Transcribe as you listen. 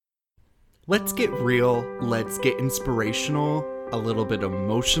Let's get real, let's get inspirational, a little bit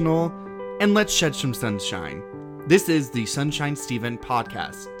emotional, and let's shed some sunshine. This is the Sunshine Steven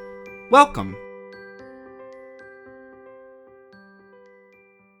podcast. Welcome!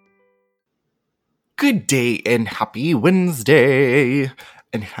 Good day and happy Wednesday!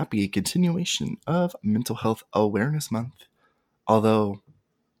 And happy continuation of Mental Health Awareness Month. Although,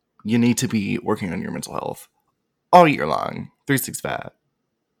 you need to be working on your mental health all year long, 365,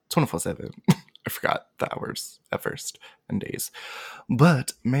 24/7. I forgot the hours at first and days.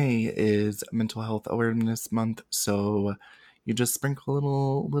 But May is Mental Health Awareness Month, so you just sprinkle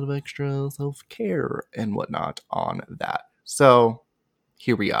a little extra self-care and whatnot on that. So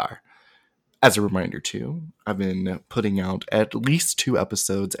here we are. As a reminder too, I've been putting out at least 2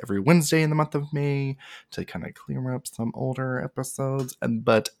 episodes every Wednesday in the month of May to kind of clear up some older episodes,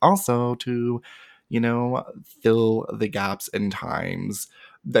 but also to, fill the gaps in times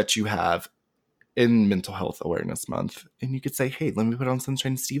that you have in Mental Health Awareness Month. And you could say, hey, let me put on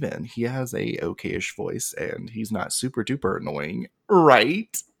Sunshine Steven. He has a okay-ish voice and he's not super duper annoying,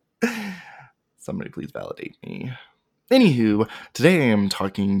 right? Somebody please validate me. Anywho, today I am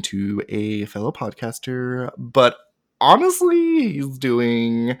talking to a fellow podcaster, but honestly, he's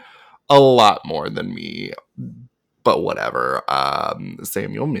doing a lot more than me. But whatever.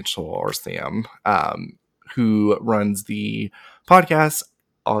 Samuel Mitchell, or Sam, who runs the podcast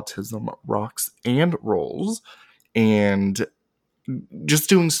Autism Rocks and Rolls, and just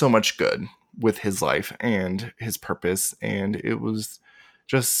doing so much good with his life and his purpose. And it was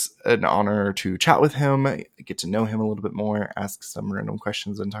just an honor to chat with him, get to know him a little bit more, ask some random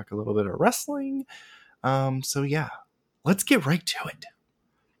questions, and talk a little bit of wrestling. So yeah, let's get right to it.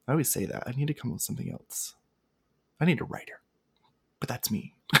 I always say that. I need to come up with something else. I need a writer. But that's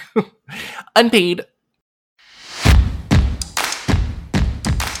me. Unpaid.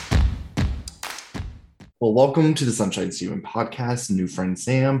 Well, welcome to the Sunshine Steven podcast. New friend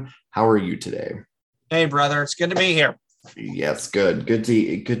Sam, how are you today? Hey, brother. It's good to be here. Yes, good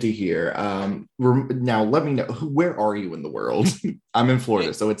to hear. Now, let me know, where are you in the world? I'm in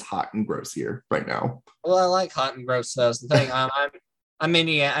Florida, so it's hot and gross here right now. Well, I like hot and gross. That's the thing. I'm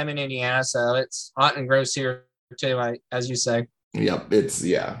in Indiana, so it's hot and gross here too. As you say. Yep,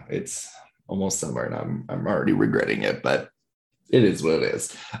 it's almost summer, and I'm already regretting it, but it is what it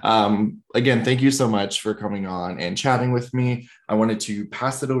is. Again, thank you so much for coming on and chatting with me. I wanted to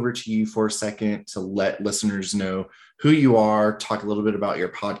pass it over to you for a second to let listeners know who you are, talk a little bit about your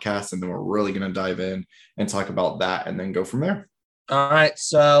podcast, and then we're really going to dive in and talk about that and then go from there. All right.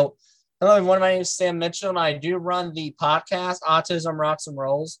 So, hello, everyone. My name is Sam Mitchell, and I do run the podcast Autism Rocks and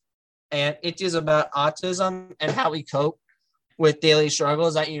Rolls. And it is about autism and how we cope with daily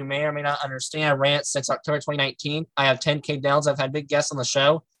struggles that you may or may not understand. I ran it since October 2019. I have 10K downloads. I've had big guests on the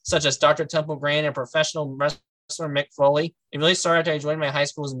show, such as Dr. Temple Grant and professional wrestler Mick Foley. It really started after I joined my high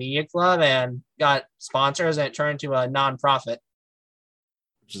school's media club and got sponsors, and it turned into a nonprofit.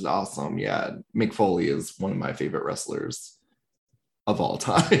 Which is awesome. Yeah, Mick Foley is one of my favorite wrestlers of all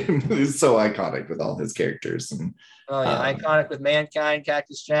time. He's so iconic with all his characters. And iconic with Mankind,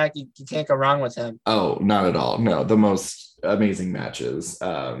 Cactus Jack. You can't go wrong with him. Oh, not at all. No, the most amazing matches.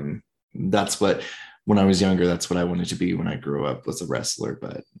 That's what, when I was younger, that's what I wanted to be when I grew up, was a wrestler,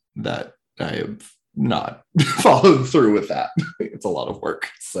 but that I have not followed through with that. It's a lot of work,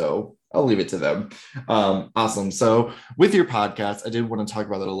 so I'll leave it to them. Awesome. So with your podcast, I did want to talk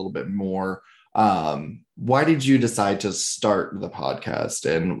about that a little bit more. Why did you decide to start the podcast,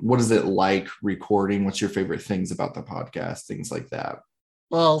 and what is it like recording? What's your favorite things about the podcast? Things like that.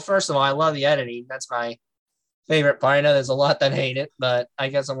 Well, first of all, I love the editing. That's my favorite part. I know there's a lot that hate it, but I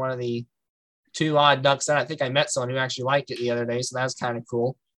guess I'm one of the 2 odd ducks that I think I met someone who actually liked it the other day, so that's kind of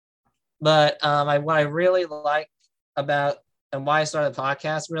cool. But what I really like about and why I started the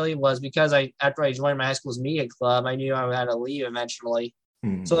podcast really was because after I joined my high school's media club, I knew I had to leave eventually.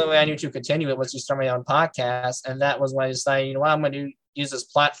 Mm-hmm. So the way I knew to continue it was to start my own podcast. And that was when I decided, you know what, I'm going to use this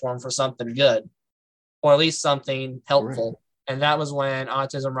platform for something good, or at least something helpful. Right. And that was when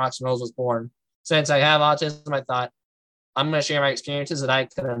Autism Rocks and Rolls was born. Since I have autism, I thought I'm going to share my experiences that I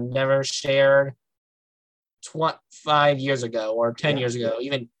could have never shared 5 years ago or 10 years ago,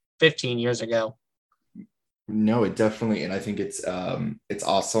 even 15 years ago. No, it definitely, and I think it's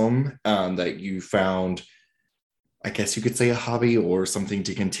awesome that you found, I guess you could say, a hobby or something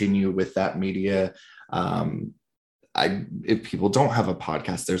to continue with that media. If people don't have a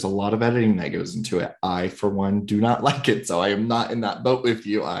podcast, there's a lot of editing that goes into it. I, for one, do not like it, so I am not in that boat with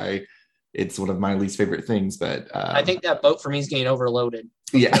you. It's one of my least favorite things, but I think that boat for me is getting overloaded.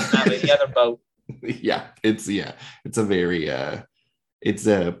 Yeah, the other boat. Yeah, it's a very it's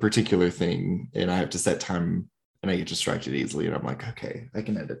a particular thing, and I have to set time, and I get distracted easily, and I'm like, okay, I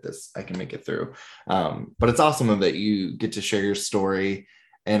can edit this, I can make it through. But it's awesome that you get to share your story,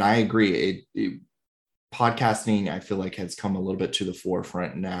 and I agree. Podcasting, I feel like, has come a little bit to the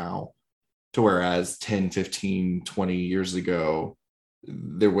forefront now, to whereas 10, 15, 20 years ago,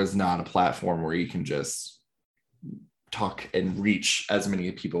 there was not a platform where you can just talk and reach as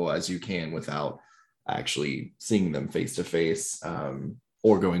many people as you can without actually seeing them face to face,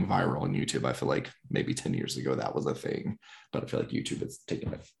 or going viral on YouTube. I feel like maybe 10 years ago that was a thing, but I feel like YouTube has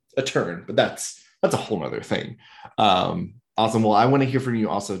taken a turn, but that's a whole nother thing. Awesome. Well, I want to hear from you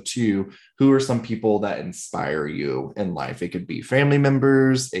also too. Who are some people that inspire you in life? It could be family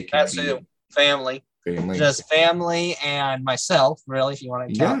members, it could That's be who. Family. family. Just family and myself, really, if you want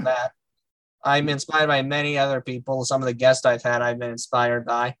to count Yeah, that. I'm inspired by many other people. Some of the guests I've had, I've been inspired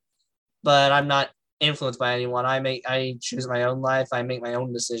by, but I'm not influenced by anyone. I choose my own life. I make my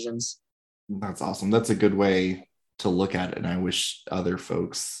own decisions. that's awesome. That's a good way to look at it. And I wish other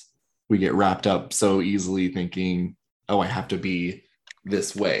folks, we get wrapped up so easily thinking, oh, I have to be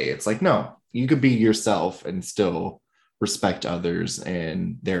this way. It's like, no, you could be yourself and still respect others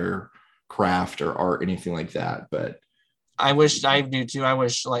and their craft or art, anything like that. But I wish I do too. I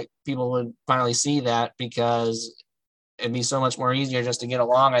wish like people would finally see that, because it'd be so much more easier just to get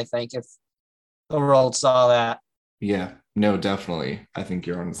along, I think, if the world saw that. yeah, no, definitely. I think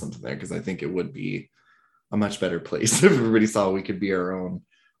you're onto something there, because I think it would be a much better place if everybody saw we could be our own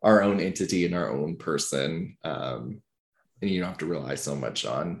entity and our own person. And you don't have to rely so much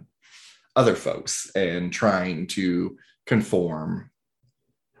on other folks and trying to conform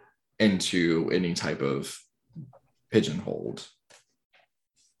into any type of pigeonholed.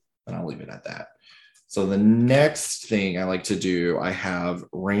 And I'll leave it at that. So the next thing I like to do, I have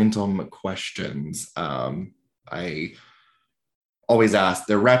random questions. I always ask,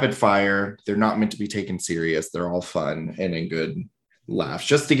 they're rapid fire. They're not meant to be taken serious. They're all fun and in good laughs,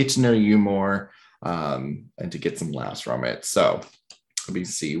 just to get to know you more, and to get some laughs from it. So let me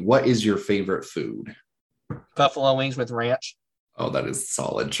see. What is your favorite food? Buffalo wings with ranch. Oh, that is a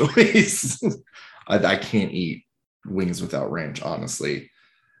solid choice. I can't eat wings without ranch, honestly.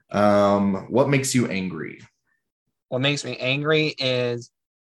 What makes you angry? What makes me angry is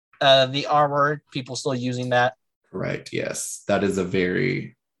the R word, people still using that. Right. Yes. That is a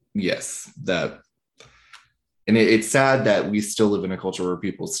very, yes, that, and it's sad that we still live in a culture where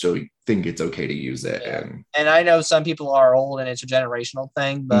people still think it's okay to use it. Yeah. And I know some people are old and it's a generational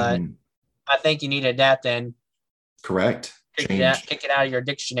thing, but Mhm. I think you need to adapt and Correct. Change. kick it out of your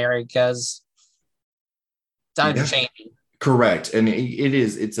dictionary, because times are Yeah. changing. Correct. And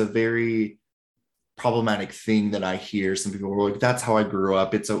it's a very problematic thing that I hear. Some people were like, that's how I grew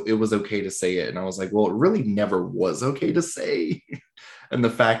up. It was okay to say it. And I was like, well, it really never was okay to say. And the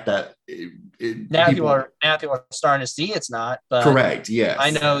fact that People are starting to see it's not, but correct. I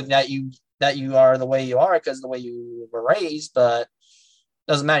Yes. know that you are the way you are because of the way you were raised, but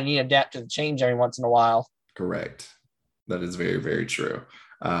doesn't matter. You need to adapt to the change every once in a while. Correct. That is very, very true.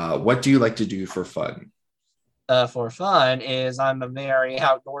 What do you like to do for fun? For fun is I'm a very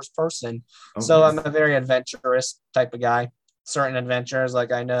outdoors person. Oh, So I'm nice. a very adventurous type of guy. Certain adventures,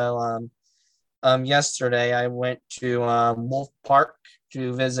 like I know yesterday I went to Wolf Park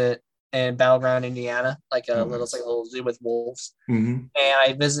to visit in Battleground, Indiana, like Oh, it's like nice. a little zoo with wolves. Mm-hmm. And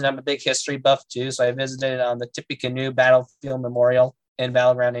I visited, I'm a big history buff too. So I visited the Tippecanoe Battlefield Memorial in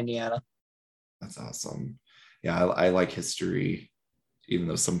Battleground, Indiana. That's awesome. Yeah, I like history, even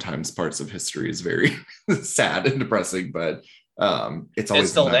though sometimes parts of history is very sad and depressing, but it's It's always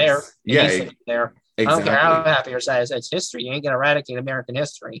still there. nice. It needs to Yeah, be there. I don't care how exactly. happy or sad it's history. You ain't gonna eradicate American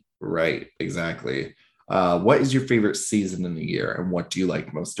history. Right, exactly. What is your favorite season in the year, and what do you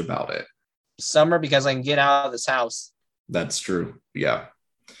like most about it? Summer, because I can get out of this house. That's true. Yeah.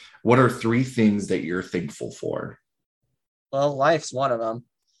 What are three things that you're thankful for? Well, life's one of them.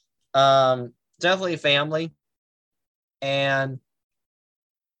 Definitely family, and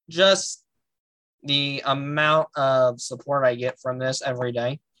just the amount of support I get from this every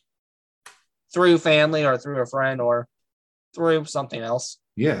day through family or through a friend or through something else.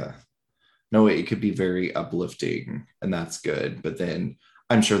 Yeah. No, it could be very uplifting, and that's good. But then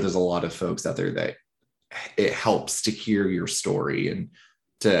I'm sure there's a lot of folks out there that it helps to hear your story and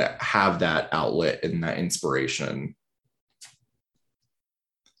to have that outlet and that inspiration.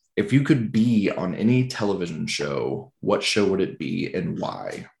 If you could be on any television show, what show would it be and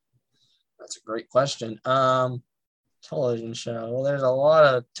why? That's a great question. Television show. Well, there's a lot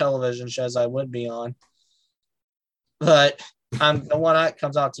of television shows I would be on, but the one that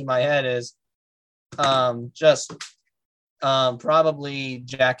comes out to my head is just Probably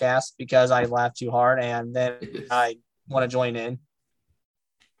Jackass because I laughed too hard and then I want to join in.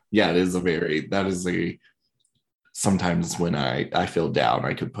 Yeah, that is a sometimes when I feel down,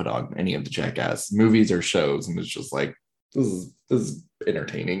 I could put on any of the Jackass movies or shows, and it's just like this is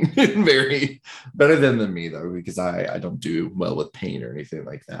entertaining. Very better than me though, because I don't do well with pain or anything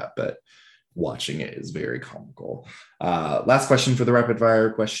like that. But watching it is very comical. Last question for the rapid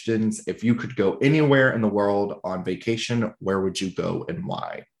fire questions: if you could go anywhere in the world on vacation, where would you go and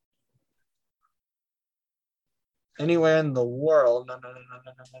why? Anywhere in the world? No, no, no, no,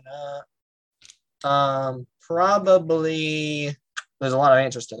 no, no, no. Probably there's a lot of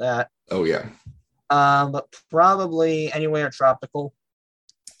answers to that. Oh yeah. But probably anywhere tropical,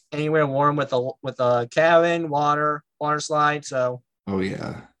 anywhere warm with a cabin, water slide. So Oh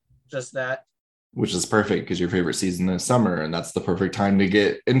yeah. just that. Which is perfect because your favorite season is summer, and that's the perfect time to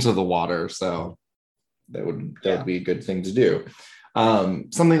get into the water. So that would be a good thing to do.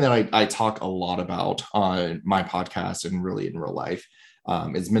 Something that I talk a lot about on my podcast and really in real life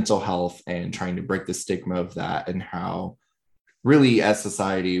is mental health and trying to break the stigma of that, and how really as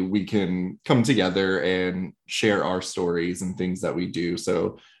society we can come together and share our stories and things that we do.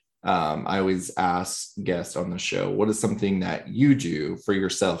 So I always ask guests on the show, what is something that you do for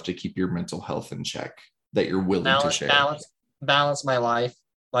yourself to keep your mental health in check that you're willing to share? Balance my life.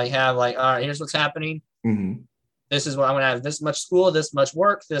 Like have like, all right, here's what's happening. Mm-hmm. This is what I'm gonna have: this much school, this much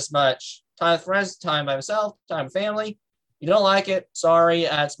work, this much time with friends, time by myself, time with family. You don't like it, sorry,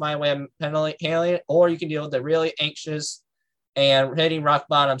 that's my way of handling it. Or you can deal with the really anxious and hitting rock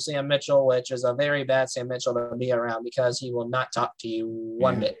bottom Sam Mitchell, which is a very bad Sam Mitchell to be around because he will not talk to you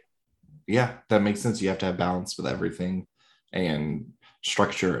one bit. Yeah, that makes sense. You have to have balance with everything and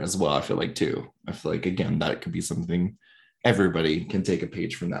structure as well. I feel like too. I feel like again that could be something everybody can take a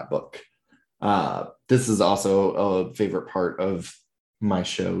page from that book. This is also a favorite part of my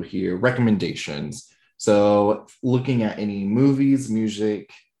show here, recommendations. So looking at any movies,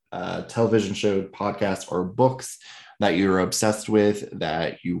 music, television show, podcast, or books that you're obsessed with,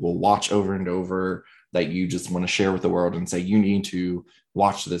 that you will watch over and over, that you just want to share with the world and say, you need to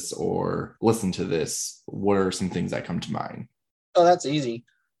watch this or listen to this. What are some things that come to mind? Oh, that's easy.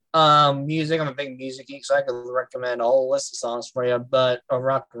 Music, I'm a big music geek, so I could recommend a whole list of songs for you, but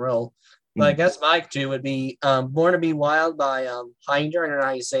rock and roll. But I guess my two would be Born to Be Wild by Hinder. I don't know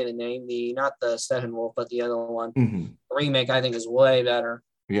how you say the name, not the Steppenwolf, but the other one. Mm-hmm. The remake, I think, is way better.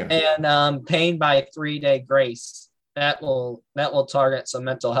 Yeah. And Pain by 3 Day Grace. That will target some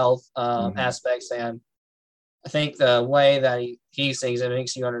mental health aspects, and I think the way that he sings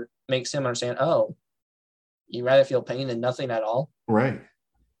it makes him understand. Oh, you rather feel pain than nothing at all. Right.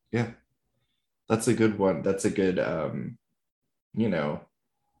 Yeah. That's a good one. That's a good.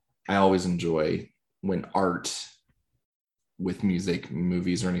 I always enjoy when art with music,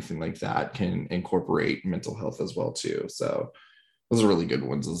 movies, or anything like that can incorporate mental health as well too. So those are really good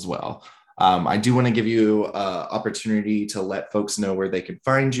ones as well. I do want to give you an opportunity to let folks know where they can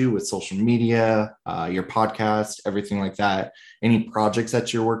find you with social media, your podcast, everything like that. Any projects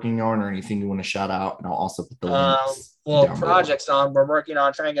that you're working on or anything you want to shout out, and I'll also put the links. Projects on. We're working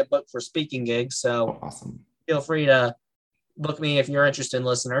on trying to get booked for speaking gigs. So awesome. Feel free to book me if you're interested,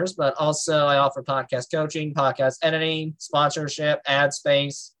 listeners. But also, I offer podcast coaching, podcast editing, sponsorship, ad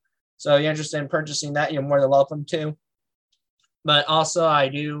space. So if you're interested in purchasing that, you're more than welcome to. But also, I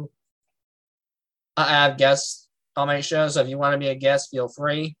have guests on my show. So if you want to be a guest, feel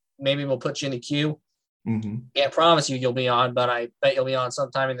free. Maybe we'll put you in the queue. Mm-hmm. Can't promise you'll be on, but I bet you'll be on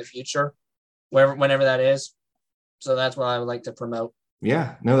sometime in the future, whenever that is. So that's what I would like to promote.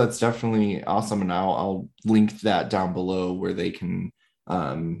 Yeah, no, that's definitely awesome. And I'll link that down below where they can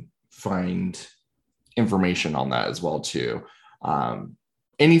find information on that as well too.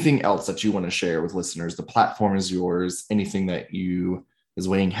 Anything else that you want to share with listeners? The platform is yours. Anything that is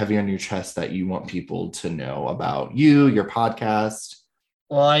weighing heavy on your chest that you want people to know about you, your podcast?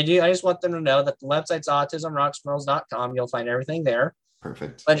 Well, I do. I just want them to know that the website's autismrocksmurls.com. You'll find everything there.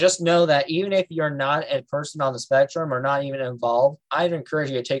 Perfect. But just know that even if you're not a person on the spectrum or not even involved, I'd encourage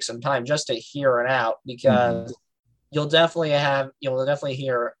you to take some time just to hear it out, because you'll definitely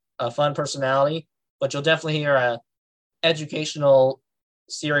hear a fun personality, but you'll definitely hear a educational,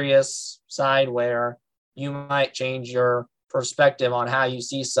 serious side where you might change your perspective on how you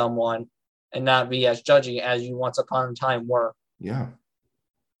see someone and not be as judgy as you once upon a time were. Yeah.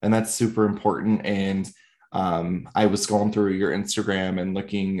 And that's super important. And I was scrolling through your Instagram and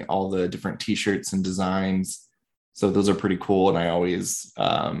looking all the different t-shirts and designs. So those are pretty cool. And I always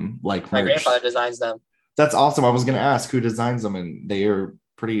like my merch. grandfather designs them. That's awesome. I was going to ask who designs them, and they are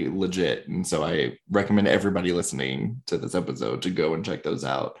pretty legit. And so I recommend everybody listening to this episode to go and check those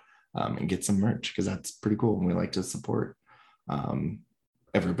out, and get some merch, because that's pretty cool. And we like to support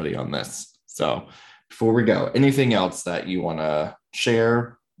everybody on this. So before we go, anything else that you want to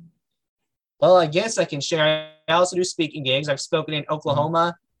share? Well, I guess I can share. I also do speaking gigs. I've spoken in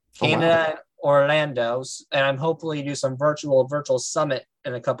Oklahoma, Canada, wow. and Orlando, and I'm hopefully do some virtual summit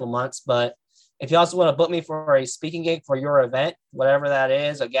in a couple months. But if you also want to book me for a speaking gig for your event, whatever that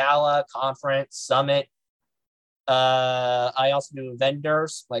is, a gala, conference, summit. I also do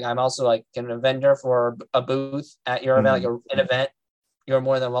vendors. Like I'm also like a vendor for a booth at your event, like an event. You're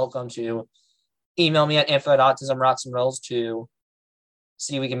more than welcome to email me at info@autismrocksandrolls to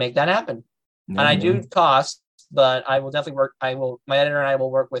see if we can make that happen. And I do cost, but I will definitely work. My editor and I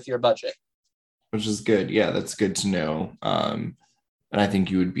will work with your budget. Which is good. Yeah, that's good to know. And I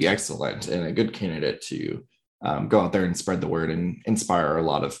think you would be excellent and a good candidate to go out there and spread the word and inspire a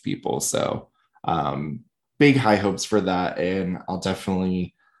lot of people. So big high hopes for that. And I'll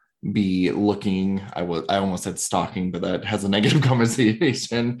definitely be looking. I almost said stalking, but that has a negative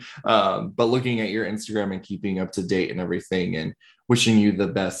connotation. But looking at your Instagram and keeping up to date and everything, and wishing you the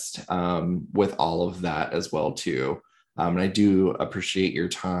best with all of that as well too. And I do appreciate your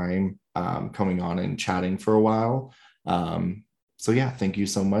time coming on and chatting for a while. So yeah, thank you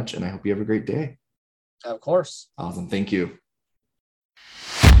so much, and I hope you have a great day. Of course. Awesome. Thank you.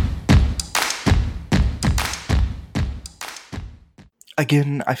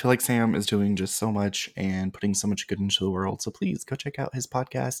 Again, I feel like Sam is doing just so much and putting so much good into the world. So please go check out his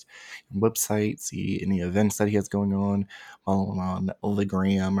podcast and website, see any events that he has going on, follow him on the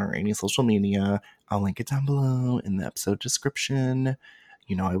gram or any social media. I'll link it down below in the episode description.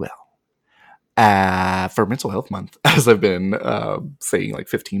 You know I will. For Mental Health Month, as I've been saying like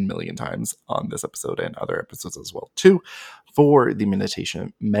 15 million times on this episode and other episodes as well too, for the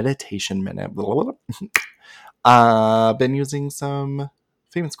meditation minute, blah, blah, blah. Been using some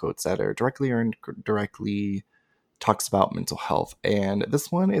famous quotes that are directly or indirectly talks about mental health, and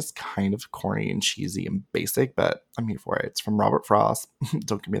this one is kind of corny and cheesy and basic, but I'm here for it. It's from Robert Frost.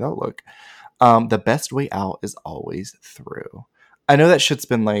 Don't give me that look. The best way out is always through. I know that shit's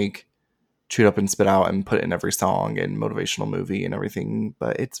been like chewed up and spit out and put in every song and motivational movie and everything,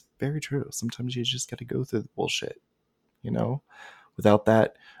 but it's very true. Sometimes you just got to go through the bullshit, you know? Without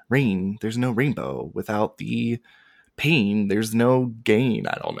that rain, there's no rainbow. Without the pain, there's no gain.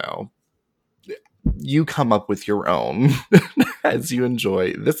 I don't know. You come up with your own as you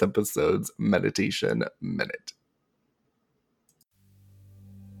enjoy this episode's Meditation Minute.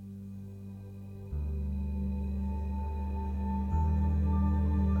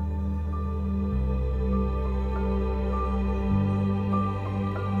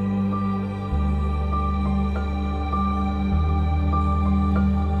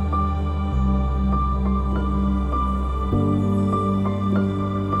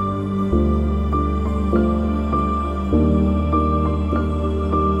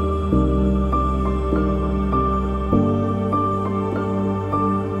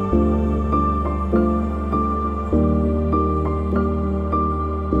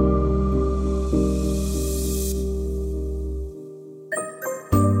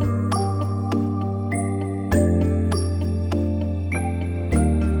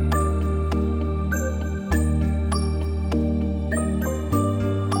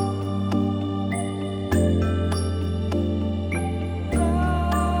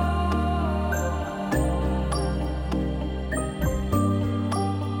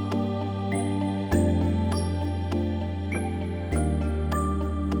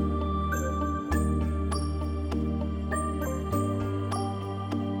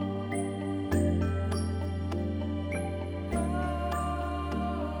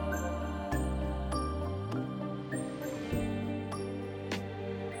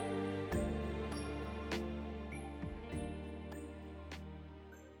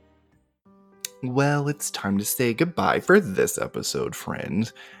 Well, it's time to say goodbye for this episode,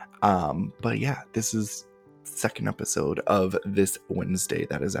 friends. But yeah, this is second episode of this Wednesday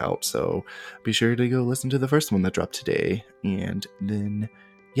that is out, so be sure to go listen to the first one that dropped today, and then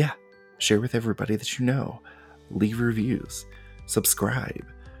yeah, share with everybody that you know, leave reviews, subscribe,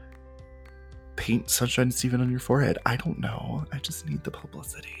 paint Sunshine Steven on your forehead. I don't know, I just need the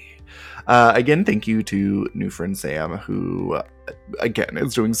publicity. Again, thank you to new friend Sam, who again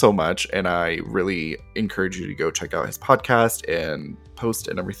is doing so much, and I really encourage you to go check out his podcast and post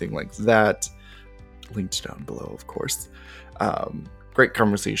and everything like that. Linked down below, of course. Great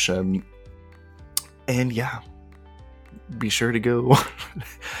conversation, and yeah, be sure to go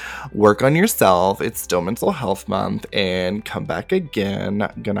work on yourself. It's still Mental Health Month, and come back again.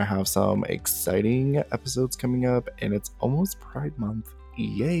 Gonna have some exciting episodes coming up, and it's almost Pride Month.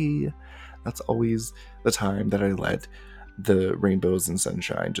 Yay! That's always the time that I let the rainbows and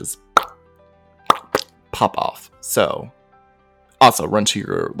sunshine just pop off. So also run to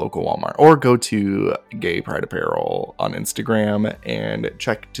your local Walmart or go to Gay Pride Apparel on Instagram and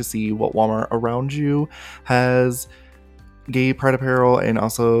check to see what Walmart around you has Gay Pride Apparel, and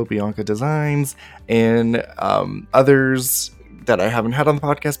also Bianca Designs and others that I haven't had on the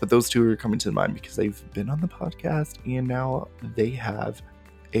podcast, but those two are coming to mind because they've been on the podcast and now they have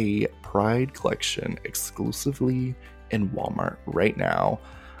a Pride collection exclusively in Walmart right now.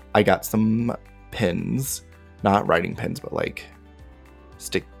 I got some pins, not writing pins, but like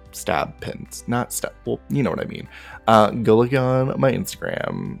stab pins, not stab. Well, you know what I mean. Go look on my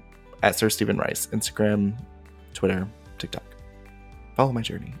Instagram at Sir Stephen Rice, Instagram, Twitter, TikTok. Follow my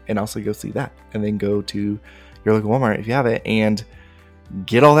journey and also go see that, and then go to your local Walmart if you have it and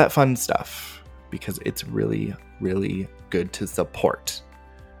get all that fun stuff because it's really, really good to support.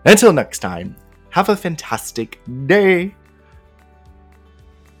 Until next time, have a fantastic day.